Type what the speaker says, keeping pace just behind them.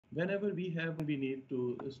Whenever we need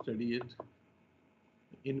to study it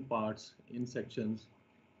in parts, in sections.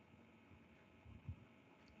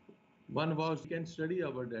 One was we can study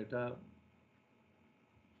our data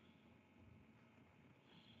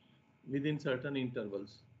within certain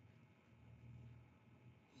intervals.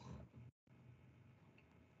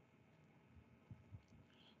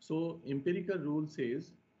 So empirical rule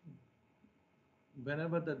says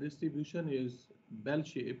whenever the distribution is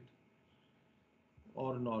bell-shaped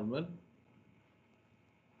or normal,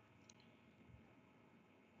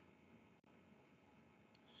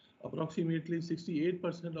 approximately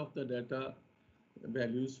 68% of the data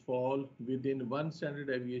values fall within one standard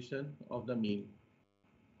deviation of the mean.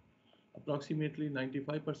 Approximately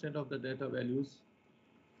 95% of the data values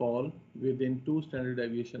fall within two standard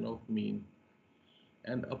deviation of mean.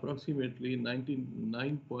 And approximately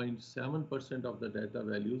 99.7% of the data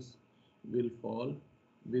values will fall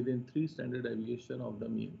within three standard deviation of the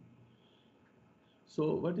mean.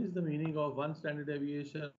 So what is the meaning of one standard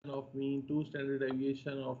deviation of mean, two standard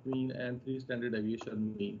deviation of mean, and three standard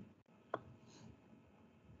deviation mean?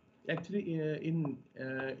 Actually, in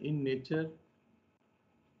nature,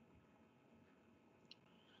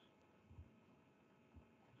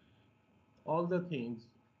 all the things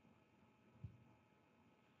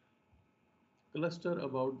cluster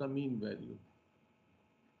about the mean value.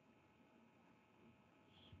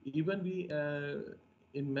 Even we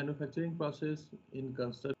in manufacturing process, in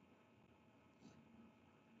construction,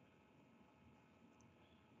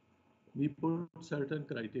 we put certain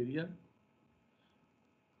criteria,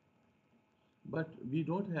 but we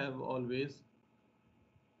don't have always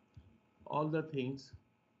all the things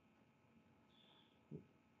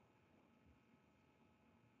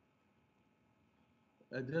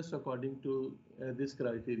just according to this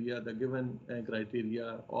criteria, the given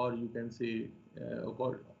criteria, or you can say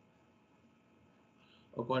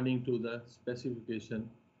according to the specification.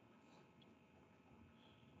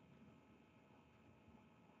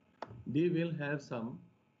 They will have some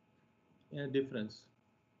difference.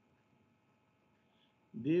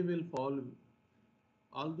 They will fall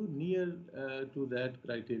although near to that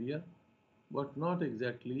criteria, but not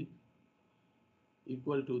exactly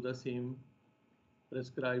equal to the same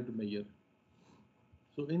prescribed measure.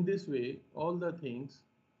 So in this way, all the things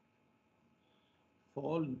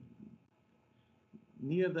fall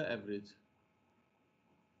near the average.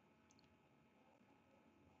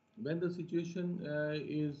 When the situation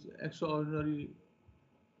is extraordinarily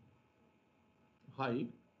high,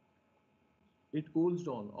 it cools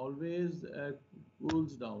down, always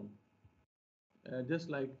cools down, just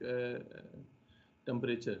like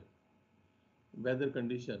temperature, weather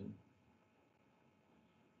condition.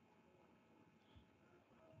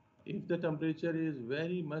 If the temperature is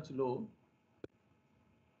very much low,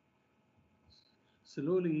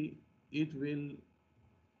 slowly it will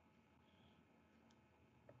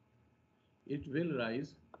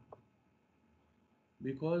rise,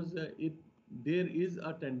 because there is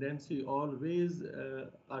a tendency, always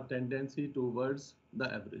a tendency towards the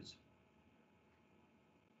average.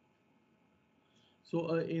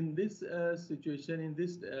 So in this situation, in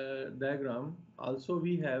this diagram, also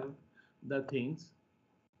we have the things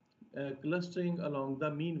clustering along the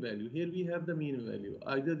mean value. Here we have the mean value.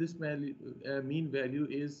 Either this mean value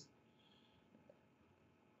is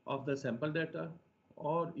of the sample data,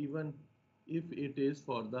 or even if it is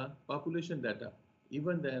for the population data,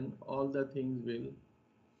 even then all the things will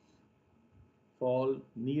fall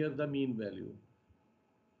near the mean value.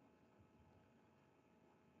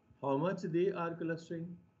 How much they are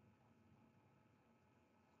clustering?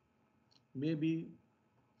 Maybe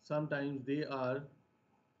sometimes they are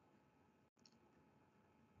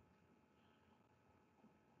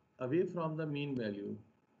away from the mean value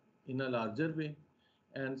in a larger way,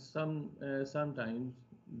 and sometimes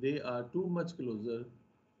they are too much closer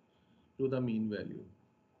to the mean value.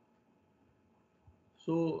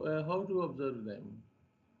 So how to observe them?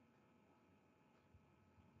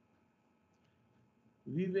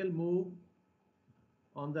 We will move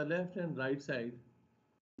on the left and right side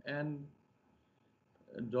and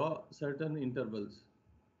draw certain intervals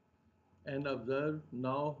and observe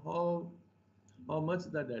now how much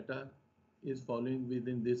the data is falling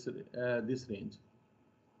within this range.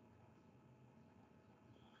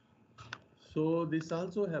 So this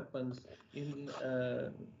also happens in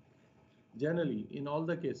generally in all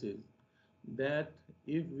the cases, that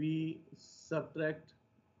if we subtract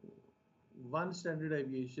one standard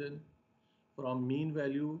deviation from mean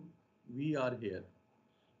value, we are here,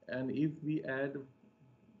 and if we add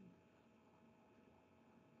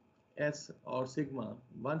S or sigma,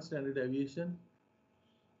 one standard deviation,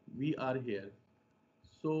 we are here.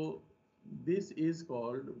 So this is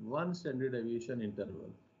called one standard deviation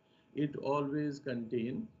interval. It always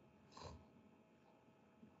contains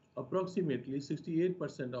approximately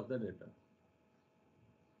 68% of the data.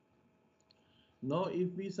 Now,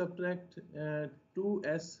 if we subtract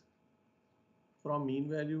 2s from mean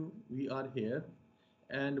value, we are here.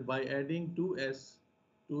 And by adding 2s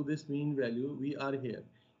to this mean value, we are here.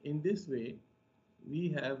 In this way, we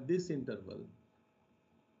have this interval.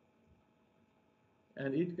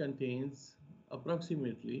 And it contains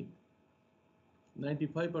approximately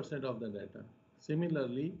 95% of the data.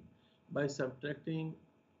 Similarly, by subtracting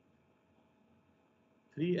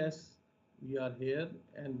 3s, we are here,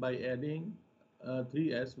 and by adding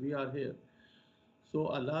 3s, we are here. So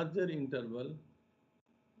a larger interval,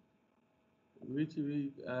 which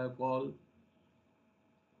we call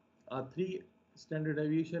a 3 standard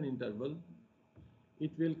deviation interval,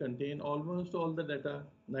 it will contain almost all the data,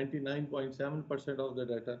 99.7% of the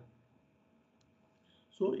data.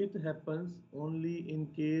 So it happens only in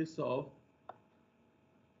case of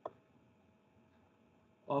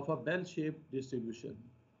a bell-shaped distribution.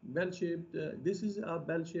 Bell-shaped, this is a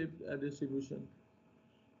bell-shaped distribution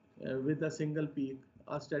with a single peak.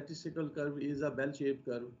 A statistical curve is a bell-shaped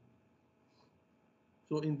curve.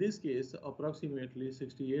 So in this case, approximately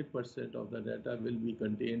 68% of the data will be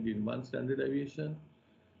contained in one standard deviation,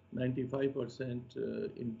 95%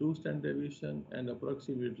 in two standard deviation, and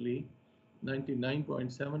approximately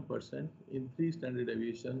 99.7% in three standard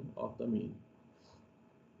deviation of the mean.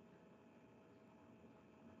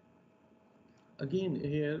 Again,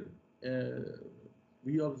 here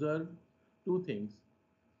we observe two things.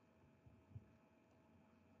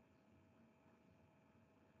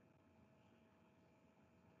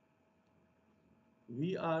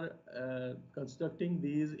 We are constructing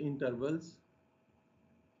these intervals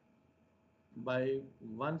by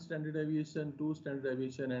one standard deviation, two standard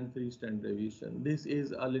deviation, and three standard deviation. This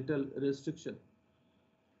is a little restriction.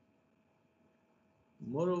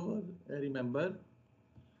 Moreover, remember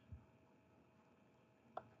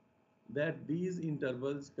that these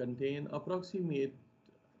intervals contain approximate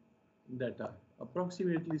data,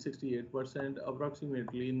 approximately 68%,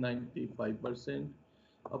 approximately 95%,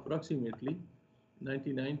 approximately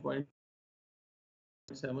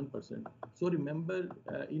 99.7%. So remember,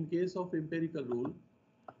 in case of empirical rule,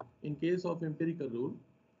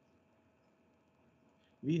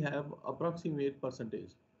 we have approximate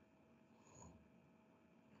percentage.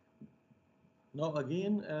 Now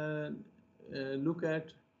again, look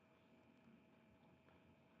at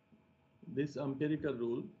this empirical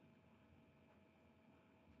rule.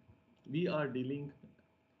 We are dealing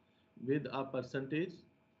with a percentage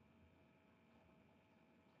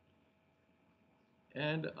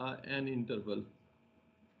and an interval.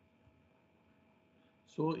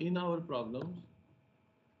 So in our problems,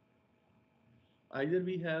 either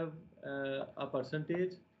we have a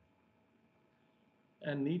percentage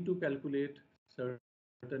and need to calculate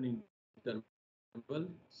certain interval.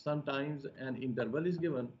 Sometimes an interval is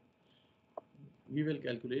given. We will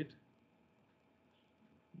calculate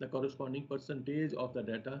the corresponding percentage of the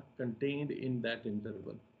data contained in that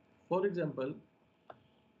interval. For example,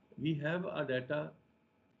 we have a data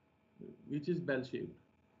which is bell-shaped.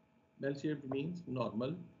 Bell-shaped means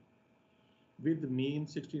normal, with mean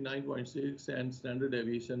 69.6 and standard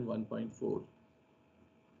deviation 1.4.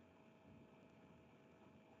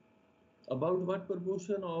 About what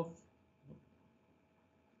proportion of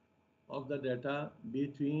the data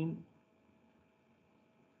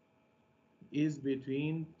is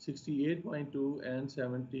between 68.2 and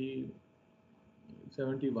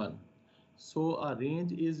 71. So a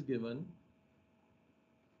range is given.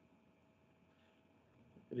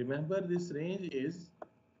 Remember, this range is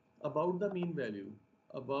about the mean value.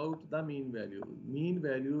 Mean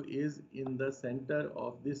value is in the center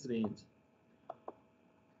of this range.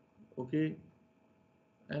 Okay,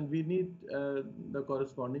 and we need the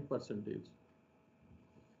corresponding percentage.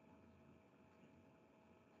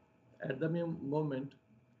 At the moment,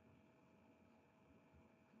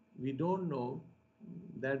 we don't know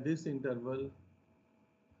that this interval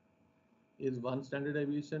is one standard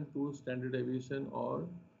deviation, two standard deviation, or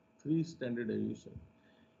three standard deviation.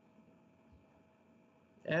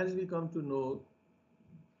 As we come to know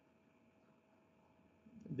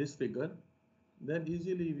this figure, then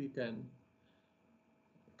easily we can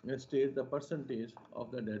state the percentage of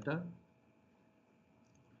the data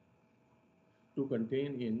to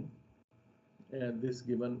contain in this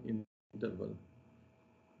given interval.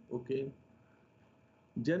 Okay.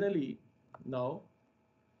 Generally, now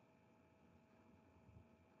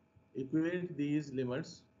equate these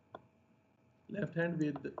limits, left hand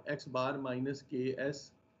with x bar minus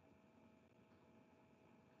ks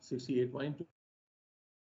 68.2,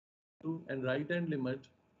 and right hand limit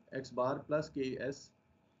x bar plus ks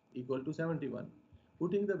equal to 71.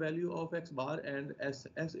 Putting the value of x bar and s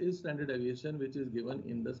is standard deviation which is given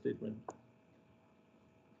in the statement.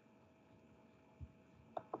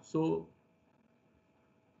 So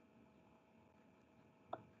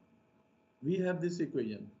we have this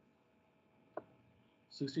equation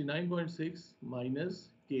 69.6 minus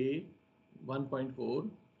k 1.4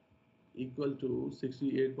 equal to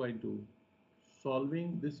 68.2.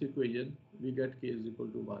 Solving this equation, we get k is equal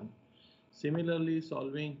to 1. Similarly,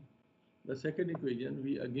 solving the second equation,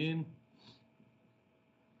 we again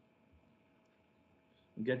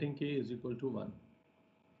getting k is equal to 1.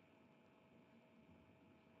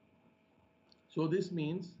 So this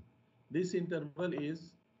means this interval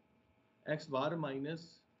is x bar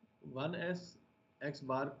minus 1s, x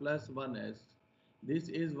bar plus 1s. This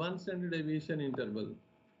is one standard deviation interval.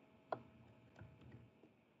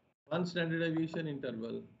 One standard deviation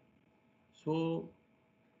interval. So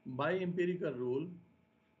by empirical rule,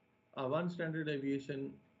 a one standard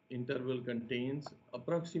deviation interval contains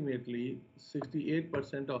approximately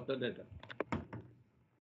 68% of the data.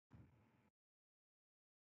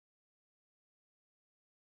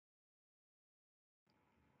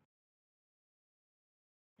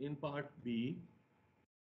 In part B,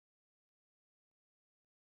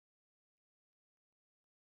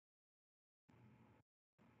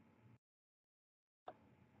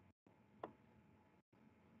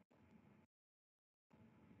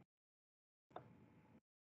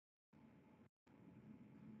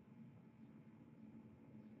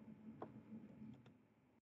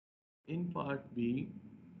 in part B,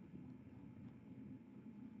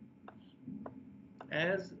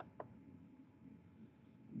 as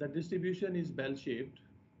the distribution is bell-shaped,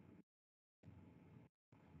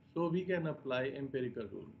 so we can apply empirical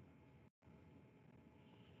rule.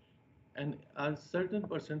 And a certain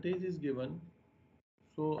percentage is given.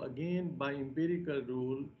 So again, by empirical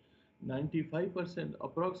rule, 95%,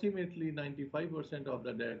 approximately 95% of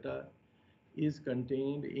the data is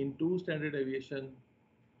contained in two standard deviation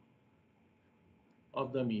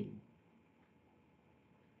of the mean.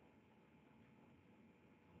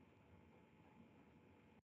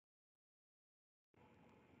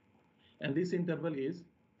 And this interval is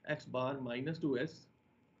x bar minus 2s,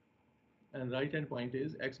 and right hand point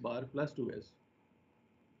is x bar plus 2s.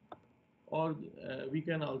 Or we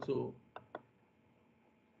can also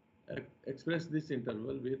express this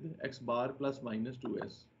interval with x bar plus minus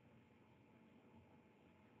 2s.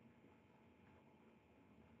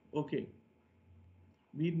 Okay,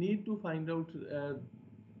 we need to find out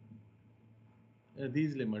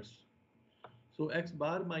these limits. So x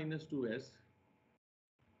bar minus 2s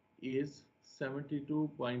is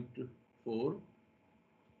 72.4.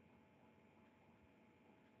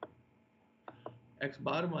 X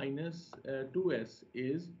bar minus 2s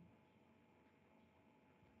is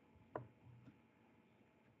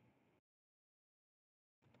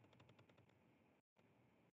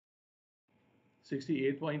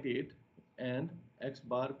 68.8, and x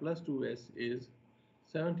bar plus 2s is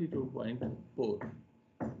 72.4.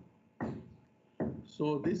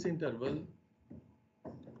 So this interval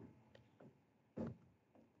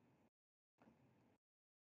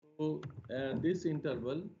this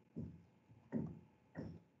interval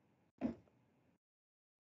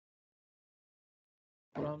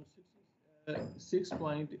from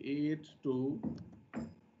 6.8 to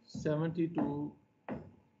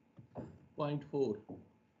 72.4,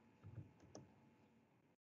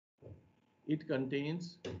 it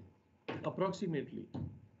contains approximately,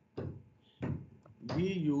 we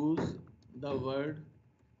use the word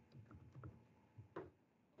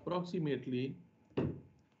approximately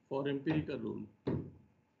for empirical rule.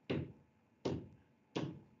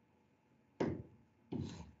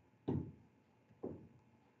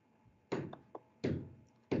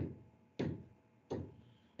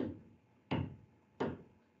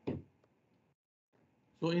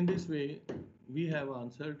 So in this way, we have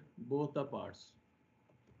answered both the parts.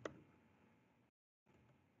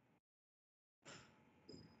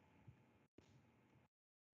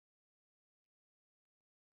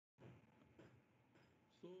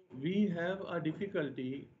 So we have a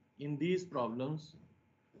difficulty in these problems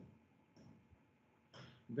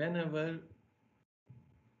whenever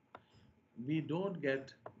we don't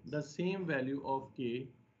get the same value of k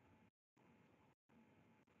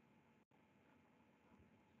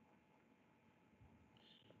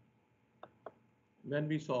when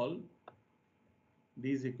we solve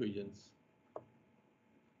these equations.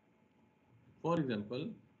 For example,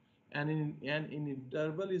 an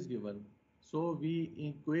interval is given. So we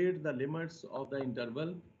equate the limits of the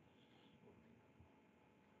interval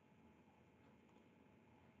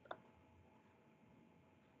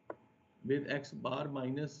with x bar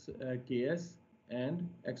minus ks and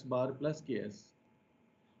x bar plus ks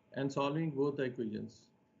and solving both the equations.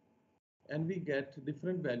 And we get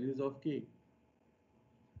different values of k.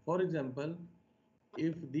 For example,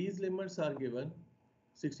 if these limits are given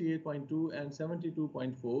 68.2 and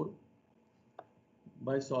 72.4,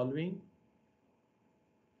 by solving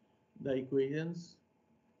the equations,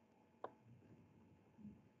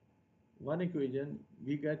 one equation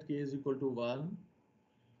we get k is equal to 1,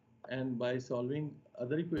 and by solving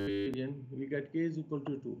other equation we get k is equal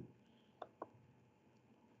to 2.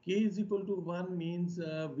 K is equal to 1 means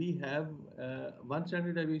we have one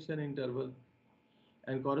standard deviation interval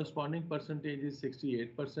and corresponding percentage is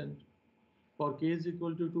 68%. For k is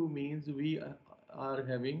equal to 2 means we are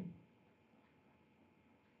having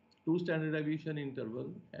two standard deviation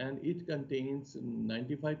interval and it contains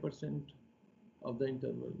 95% of the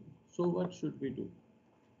interval. So what should we do?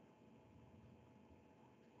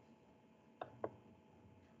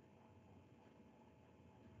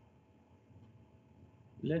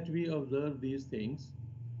 Let me observe these things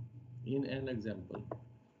in an example.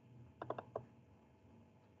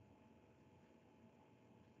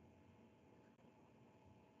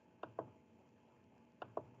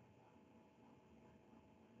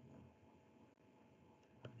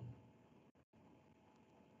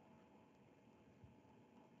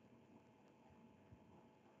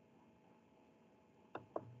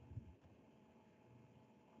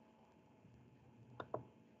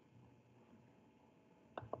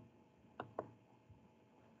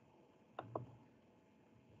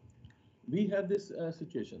 We have this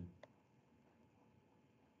situation.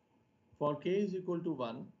 For k is equal to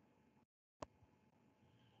 1,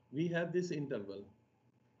 we have this interval.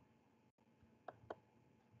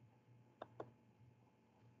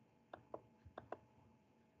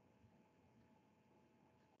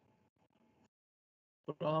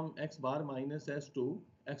 From x bar minus s to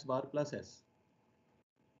x bar plus s.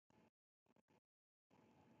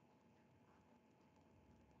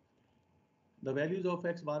 The values of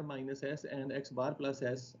x bar minus s and x bar plus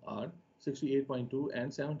s are 68.2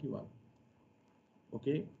 and 71.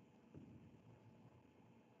 Okay.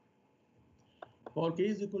 For k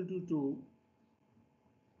is equal to 2,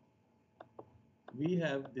 we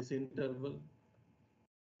have this interval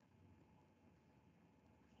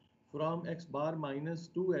from x bar minus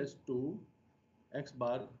 2s to x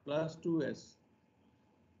bar plus 2s.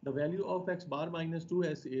 The value of x bar minus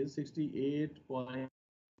 2s is 68.8,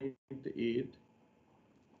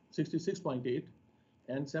 66.8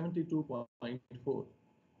 and 72.4.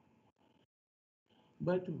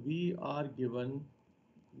 But we are given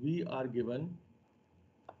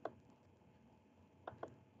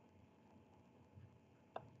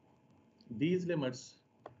these limits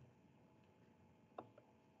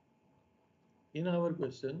in our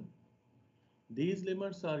question. These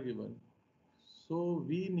limits are given. So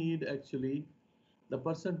we need actually the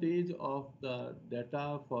percentage of the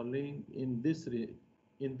data falling in this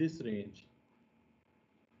range.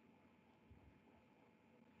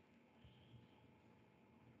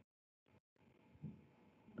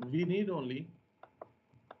 We need only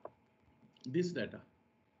this data.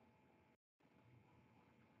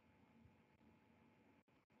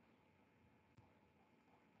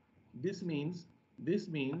 This means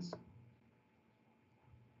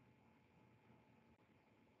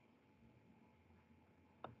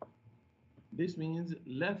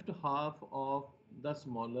left half of the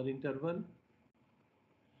smaller interval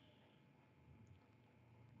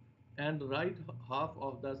and right half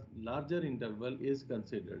of the larger interval is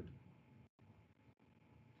considered.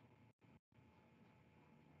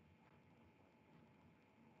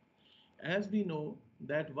 As we know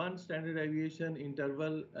that one standard deviation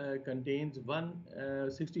interval contains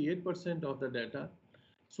 68% of the data.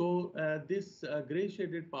 So this gray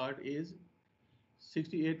shaded part is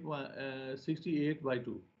 68 by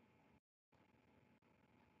 2.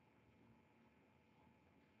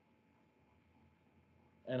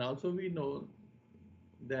 And also we know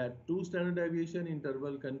that two standard deviation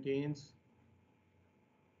interval contains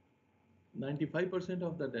 95%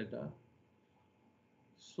 of the data.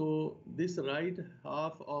 So this right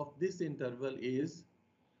half of this interval is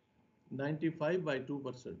 95 by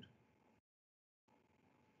 2%.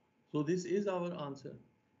 So this is our answer.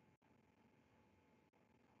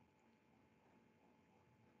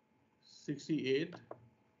 68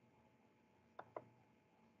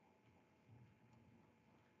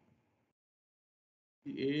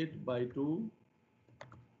 by 2%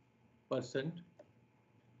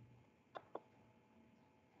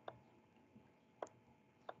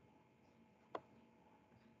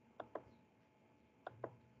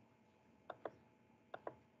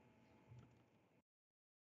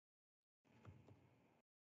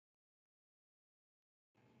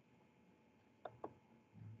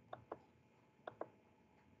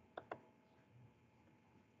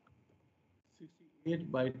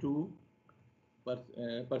 68 by 2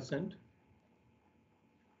 percent,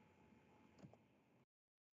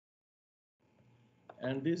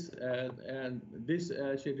 and this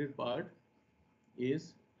shaded part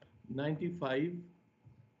is 95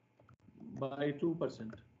 by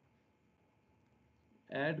 2%.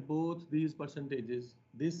 Add both these percentages.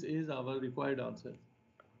 This is our required answer.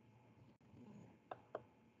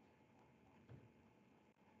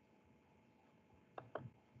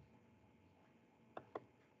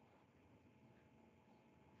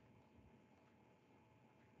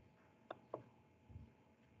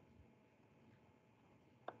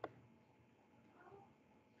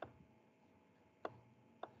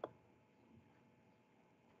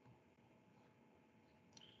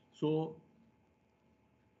 So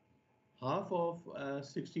half of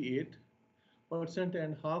 68%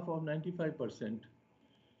 and half of 95%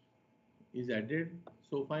 is added.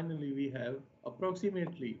 So finally we have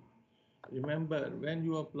approximately, remember when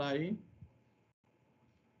you apply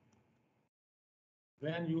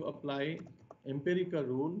empirical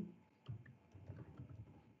rule,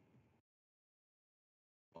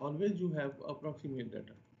 always you have approximate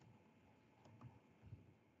data.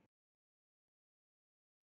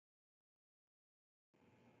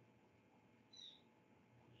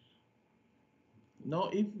 Now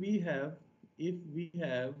if we have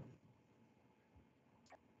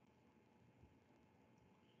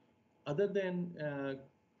other than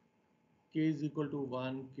k is equal to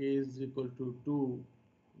 1, k is equal to 2,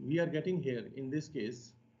 we are getting here in this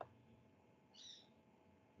case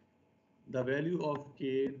the value of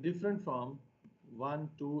k different from 1,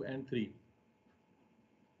 2 and 3.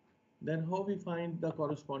 Then how we find the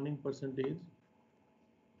corresponding percentage?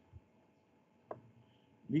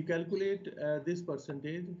 We calculate this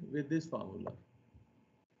percentage with this formula.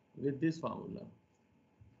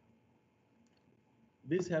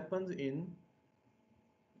 This happens in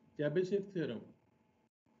Chebyshev theorem.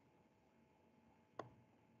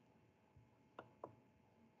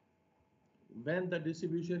 When the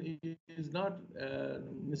distribution is not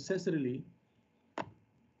necessarily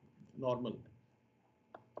normal.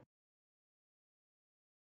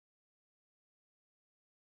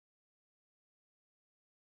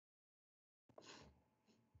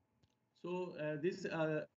 So this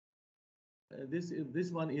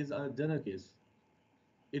one is a general case.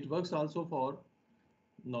 It works also for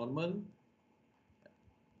normal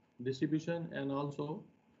distribution and also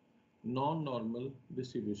non-normal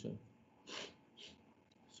distribution.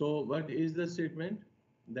 So what is the statement?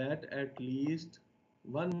 That at least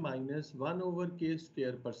 1 minus 1 over k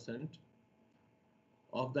square percent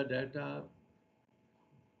of the data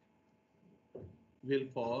will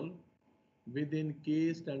fall within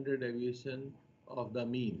k standard deviation of the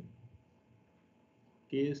mean.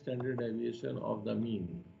 K standard deviation of the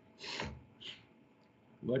mean.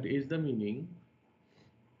 What is the meaning?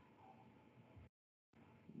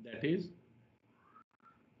 That is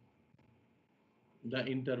the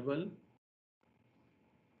interval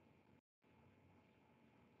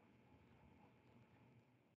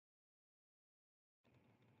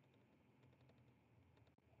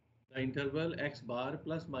x bar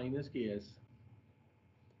plus minus ks.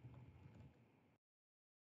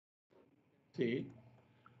 Say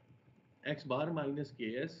x bar minus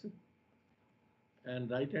ks and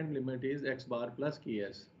right hand limit is x bar plus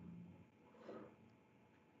ks.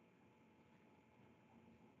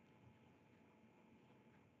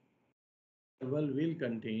 Interval will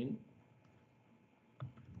contain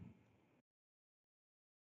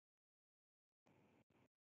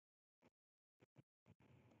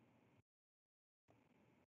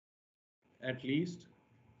at least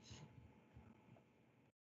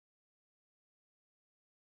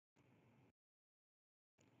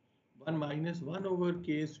 1 minus 1 over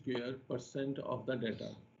k square percent of the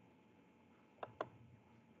data.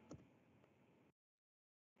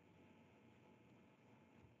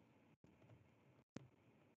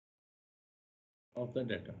 Of the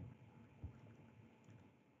data.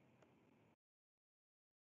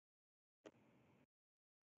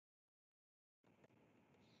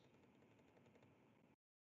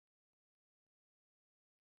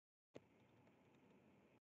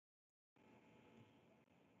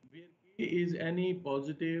 Where k is any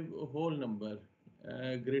positive whole number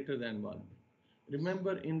greater than 1.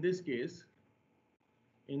 Remember in this case,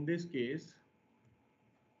 the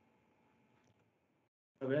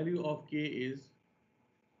value of k is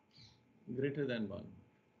greater than 1.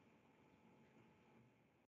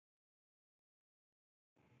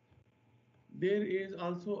 There is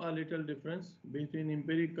also a little difference between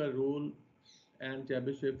empirical rule and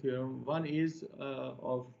Chebyshev theorem. One is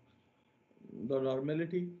of the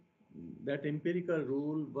normality, that empirical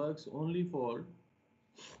rule works only for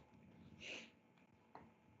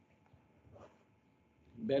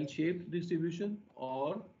bell-shaped distribution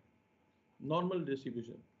or normal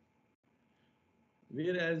distribution,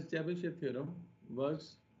 whereas Chebyshev theorem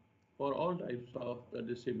works for all types of the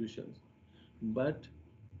distributions. But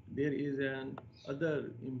there is an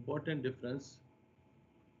other important difference.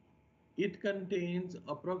 It contains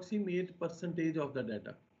approximate percentage of the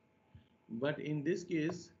data, but in this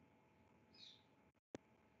case,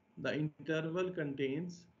 the interval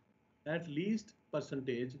contains at least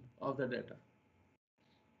percentage of the data.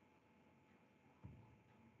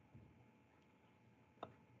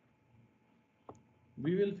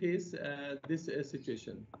 We will face this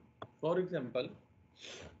situation. For example,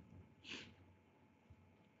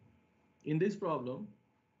 in this problem,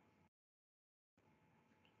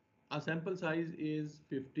 our sample size is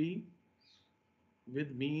 50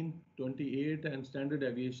 with mean 28 and standard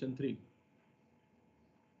deviation 3.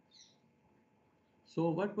 So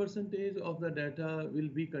what percentage of the data will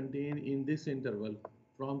be contained in this interval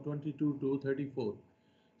from 22 to 34?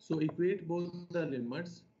 So equate both the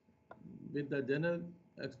limits with the general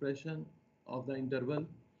expression of the interval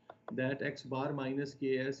that x bar minus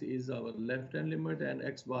ks is our left hand limit and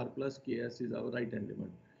x bar plus ks is our right hand limit.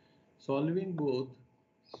 Solving both,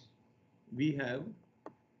 we have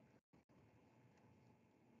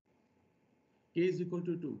k is equal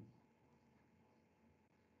to 2.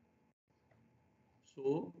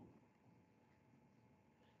 So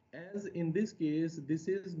as in this case, this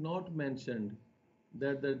is not mentioned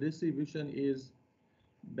that the distribution is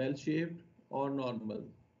bell-shaped or normal.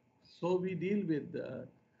 So we deal with the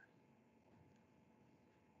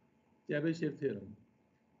Chebyshev theorem.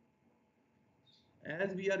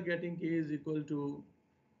 As we are getting k is equal to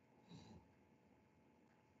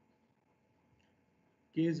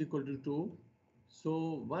 2,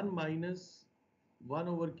 so 1 minus 1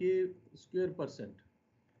 over k square percent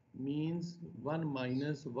means 1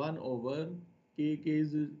 minus 1 over k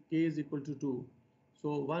is equal to 2.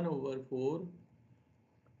 So 1 over 4,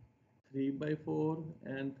 3 by 4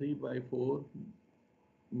 and 3 by 4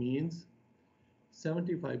 means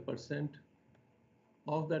 75%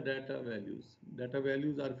 of the data values. Data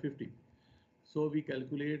values are 50. So we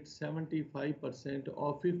calculate 75%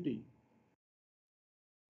 of 50.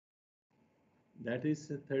 That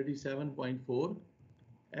is 37.4.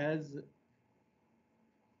 As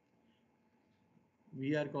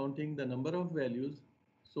we are counting the number of values,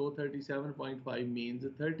 so 37.5 means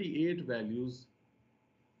 38 values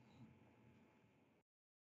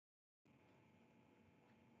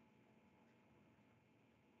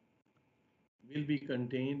will be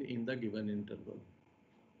contained in the given interval.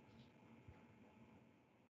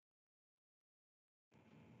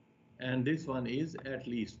 And this one is at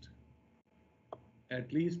least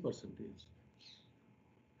percentage.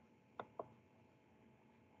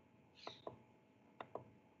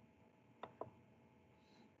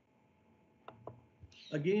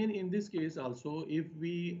 Again, in this case also, if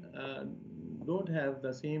we don't have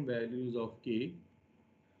the same values of k,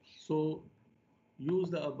 so use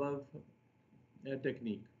the above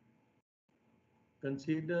technique.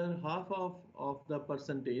 Consider half of the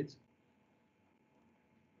percentage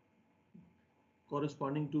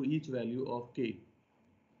corresponding to each value of k.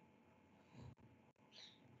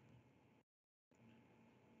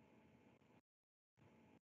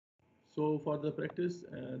 So for the practice,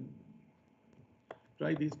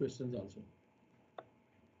 try these questions also.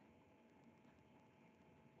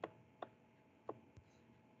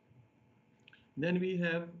 Then we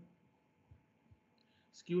have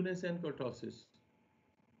skewness and kurtosis.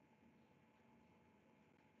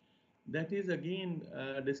 That is again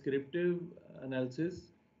a descriptive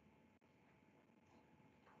analysis.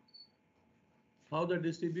 How the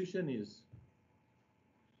distribution is.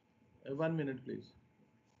 1 minute, please.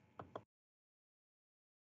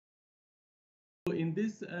 So in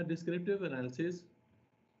this descriptive analysis,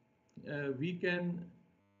 we can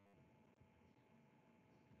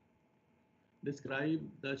describe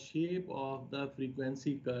the shape of the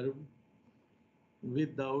frequency curve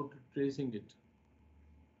without tracing it.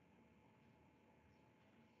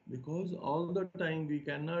 Because all the time we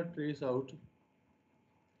cannot trace out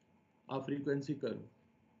a frequency curve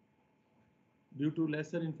due to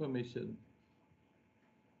lesser information.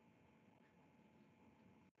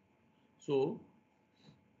 So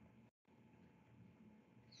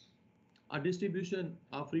a distribution,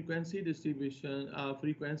 a frequency distribution, a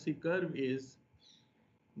frequency curve is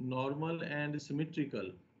normal and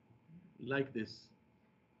symmetrical like this.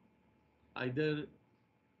 Either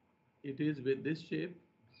it is with this shape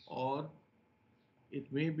or it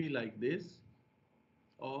may be like this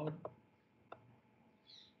or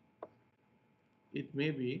it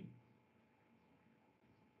may be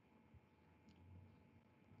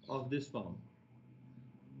of this form.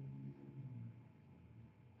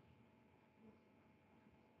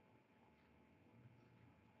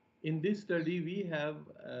 In this study, we have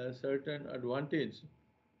a certain advantage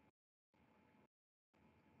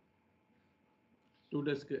to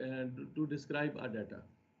describe our data.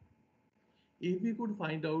 If we could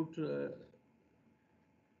find out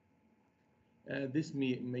this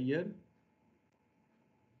measure,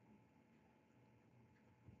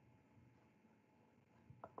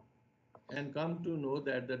 and come to know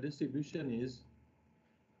that the distribution is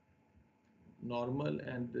normal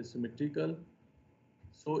and symmetrical.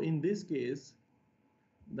 So in this case,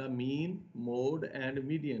 the mean, mode, and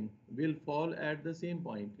median will fall at the same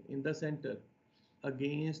point in the center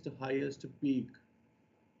against highest peak.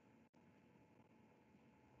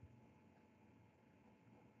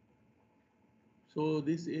 So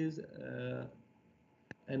this is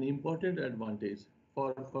an important advantage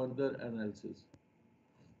for further analysis.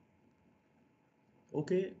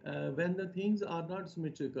 Okay, when the things are not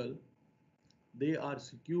symmetrical, they are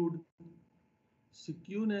skewed.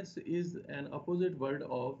 Skewness is an opposite word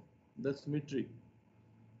of the symmetry.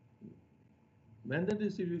 When the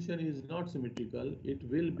distribution is not symmetrical, it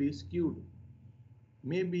will be skewed.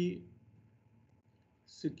 Maybe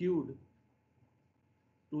skewed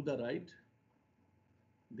to the right.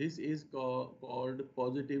 This is called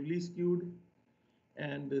positively skewed,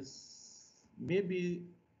 and maybe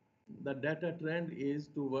the data trend is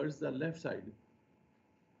towards the left side.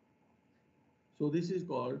 So this is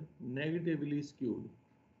called negatively skewed.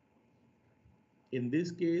 In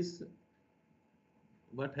this case,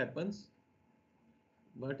 what happens?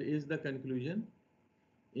 What is the conclusion?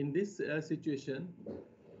 In this situation,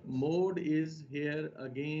 mode is here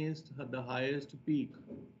against the highest peak.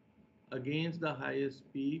 Against the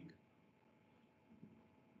highest peak,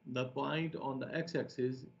 the point on the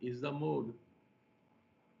x-axis is the mode.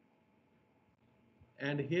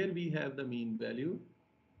 And here we have the mean value.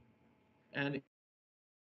 And